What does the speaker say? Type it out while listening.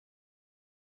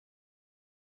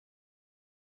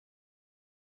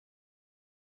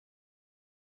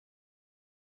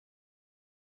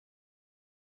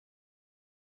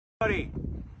Buddy,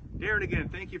 Darren again,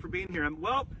 thank you for being here.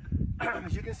 Well,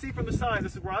 as you can see from the signs,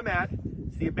 this is where I'm at.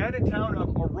 It's the abandoned town of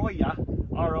Aroya,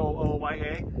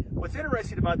 R-O-O-Y-A. What's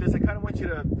interesting about this, I kind of want you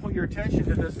to put your attention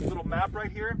to this little map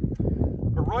right here.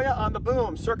 Arroya on the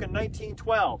boom, circa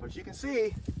 1912. As you can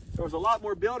see, there was a lot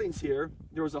more buildings here.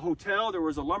 There was a hotel, there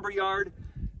was a lumber yard,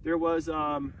 there was,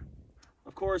 of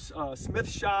course, a smith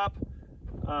shop,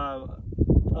 a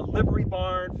livery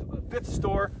barn, a fifth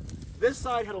store. This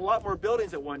side had a lot more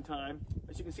buildings at one time.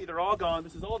 As you can see, they're all gone.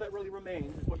 This is all that really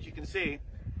remains, is what you can see.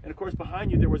 And of course,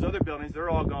 behind you, there was other buildings. They're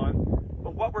all gone.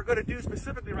 But what we're going to do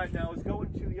specifically right now is go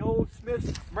into the old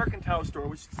Smith's mercantile store,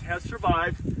 which has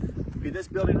survived. It'll be this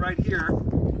building right here.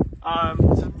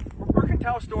 It's a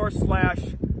mercantile store slash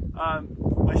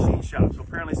machine shop. So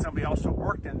apparently somebody also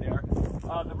worked in there.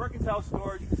 The mercantile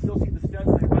store, you can still see the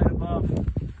stencil right above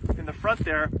in the front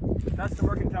there. That's the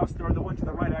mercantile store. The one to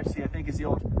the right, actually, I think is the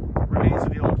old remains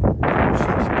of the old machine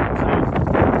shop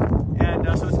itself. And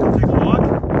so let's go take a look.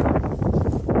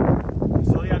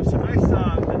 So yeah, some nice,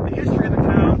 the history of the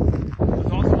town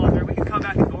is also on there. We can come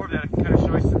back and go over that. I can kind of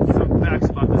show you some facts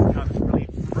about this town. It's really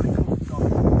cool. So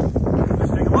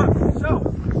let's take a look. So,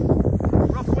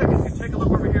 real quick, you can take a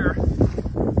look over here.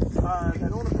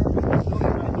 That old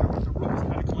building right there with the roof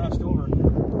kind of collapsed over.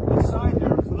 Inside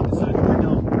there, if you look inside the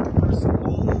window, there's some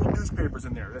old newspapers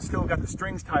in there. They still got the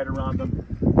strings tied around them.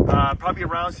 Probably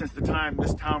around since the time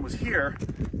this town was here.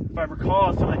 If I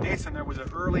recall, some of the dates on there was the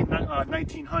early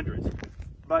 1900s.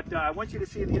 But I want you to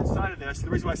see the inside of this. The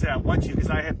reason why I say I want you, because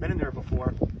I have been in there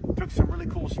before. Took some really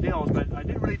cool stills, but I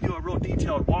didn't really do a real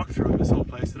detailed walkthrough of this whole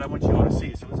place that I want you all to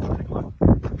see. So let's go take a look.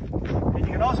 And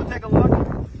you can also take a look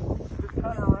just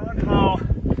kind of around how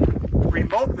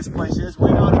remote this place is,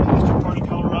 way out in the eastern part of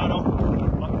Colorado,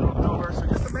 up middle of nowhere. So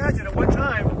just imagine at one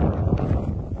time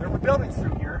there were buildings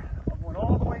through here, going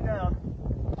all the way down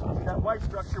to that white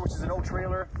structure, which is an old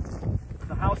trailer.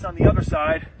 There's a house on the other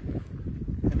side,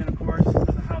 and then of course there's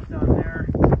a house down there.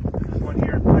 And there's one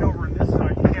here, right over in this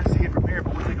side. You can't see it from here,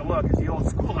 but we'll take a look. It's the old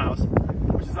schoolhouse,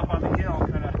 which is up on the hill,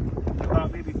 kind of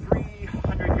about maybe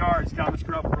 300 yards down this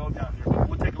gravel road down here.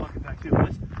 We'll take a look at that too.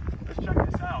 Let's check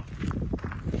this out.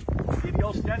 See the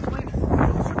old stenciling?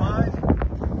 It'll survive.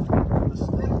 The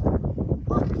Smith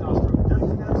mercantile store.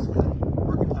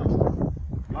 Mercantile store.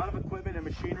 A lot of equipment and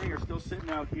machinery are still sitting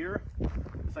out here.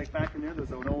 It's like back in there,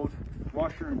 there's an old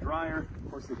washer and dryer.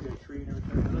 Of course, they did a tree and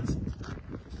everything. Let's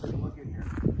take a look in here.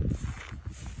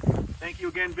 Thank you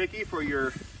again, Vicki, for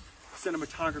your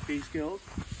cinematography skills.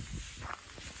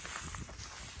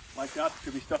 Like that, there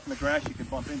could be stuff in the grass you can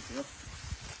bump into.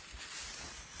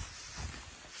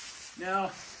 Now,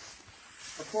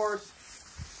 of course,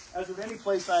 as with any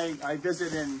place I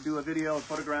visit and do a video and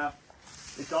photograph,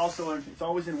 it's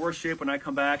always in worse shape when I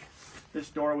come back. This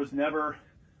door was never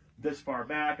this far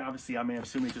back. Obviously, I mean, I'm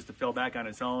assuming just to fill back on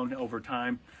its own over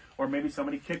time, or maybe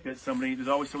somebody kicked it. There's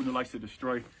always someone who likes to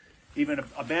destroy even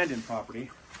abandoned property.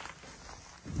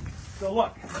 So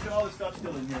look at all the stuff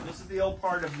still in here. This is the old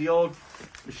part of the old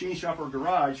machine shop or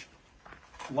garage.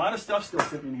 A lot of stuff still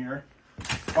sitting in here.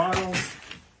 Bottles,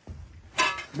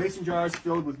 mason jars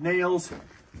filled with nails,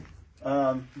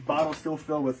 bottles still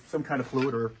filled with some kind of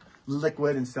fluid or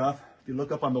liquid and stuff. If you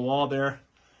look up on the wall there,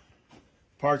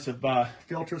 parts of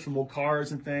filters from old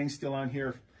cars and things still on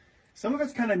here. Some of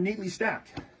it's kind of neatly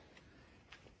stacked.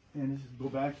 And just go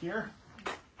back here.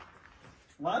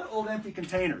 A lot of old empty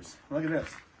containers. Look at this.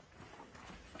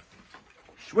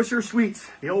 Swisher Sweets,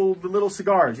 the little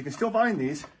cigars. You can still find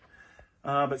these,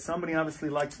 but somebody obviously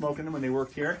liked smoking them when they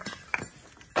worked here.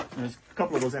 There's a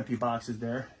couple of those empty boxes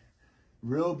there.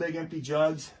 Real big empty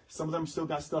jugs. Some of them still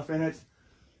got stuff in it.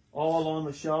 All along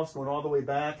the shelves, going all the way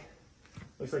back.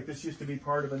 Looks like this used to be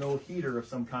part of an old heater of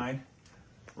some kind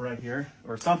right here,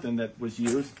 or something that was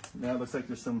used. Now it looks like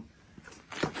there's some,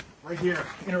 right here,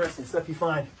 interesting stuff you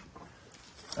find.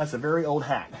 That's a very old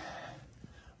hat.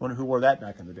 Wonder who wore that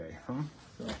back in the day, huh?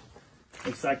 So,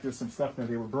 looks like there's some stuff that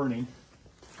they were burning.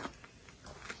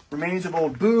 Remains of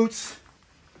old boots.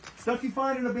 Stuff you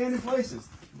find in abandoned places.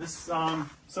 This, some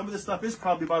of this stuff is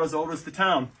probably about as old as the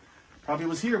town. Probably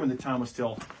was here when the town was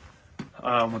still,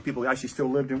 when people actually still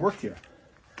lived and worked here.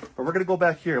 But we're going to go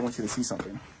back here. I want you to see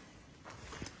something.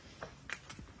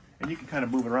 And you can kind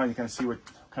of move it around. You kind of see what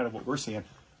we're seeing.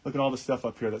 Look at all the stuff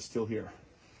up here that's still here.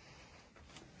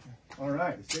 All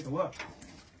right, let's take a look.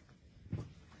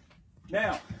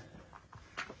 Now,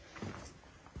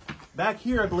 back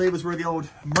here, I believe, is where the old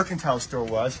mercantile store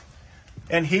was.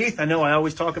 And Heath, I know I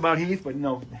always talk about Heath, but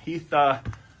no, Heath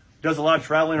does a lot of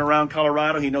traveling around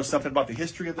Colorado. He knows something about the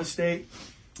history of the state.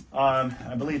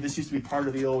 I believe this used to be part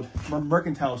of the old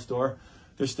mercantile store.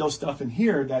 There's still stuff in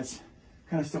here that's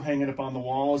kind of still hanging up on the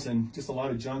walls, and just a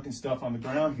lot of junk and stuff on the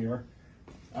ground here.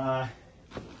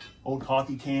 Old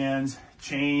coffee cans,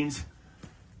 chains,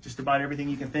 just about everything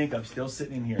you can think of still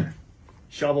sitting in here.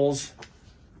 Shovels,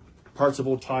 parts of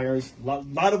old tires,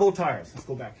 lot of old tires. Let's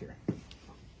go back here.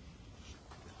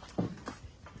 All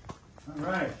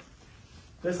right.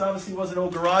 This obviously was an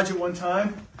old garage at one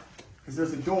time, because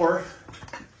there's a door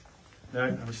that I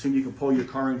assume you can pull your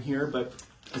car in here, but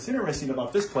what's interesting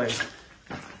about this place,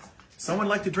 someone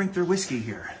liked to drink their whiskey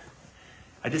here.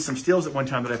 I did some stills at one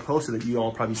time that I posted that you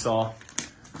all probably saw.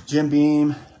 Jim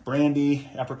Beam, brandy,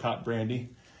 apricot brandy.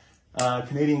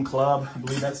 Canadian Club, I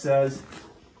believe that says.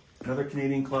 Another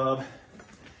Canadian Club.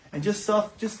 And just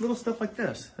little stuff like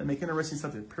this that make interesting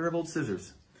stuff. A pair of old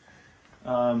scissors.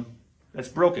 That's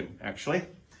broken, actually,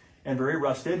 and very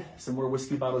rusted. Some more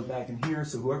whiskey bottles back in here,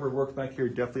 so whoever worked back here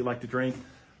definitely liked to drink.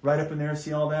 Right up in there,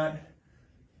 see all that?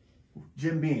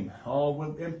 Jim Beam,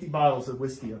 all empty bottles of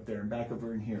whiskey up there and back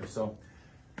over in here. So,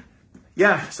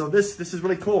 yeah, so this is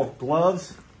really cool.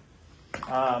 Gloves.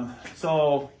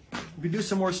 So we can do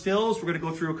some more stills. We're going to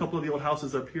go through a couple of the old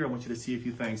houses up here. I want you to see a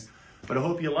few things. But I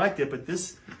hope you liked it. But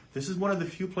this is one of the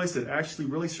few places that actually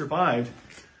really survived.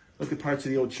 Look at parts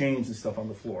of the old chains and stuff on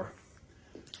the floor.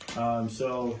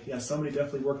 So, yeah, somebody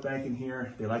definitely worked back in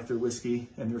here. They like their whiskey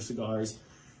and their cigars.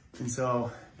 And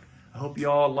so I hope you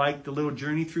all liked the little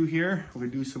journey through here. We're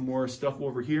going to do some more stuff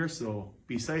over here. So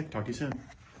be safe. Talk to you soon.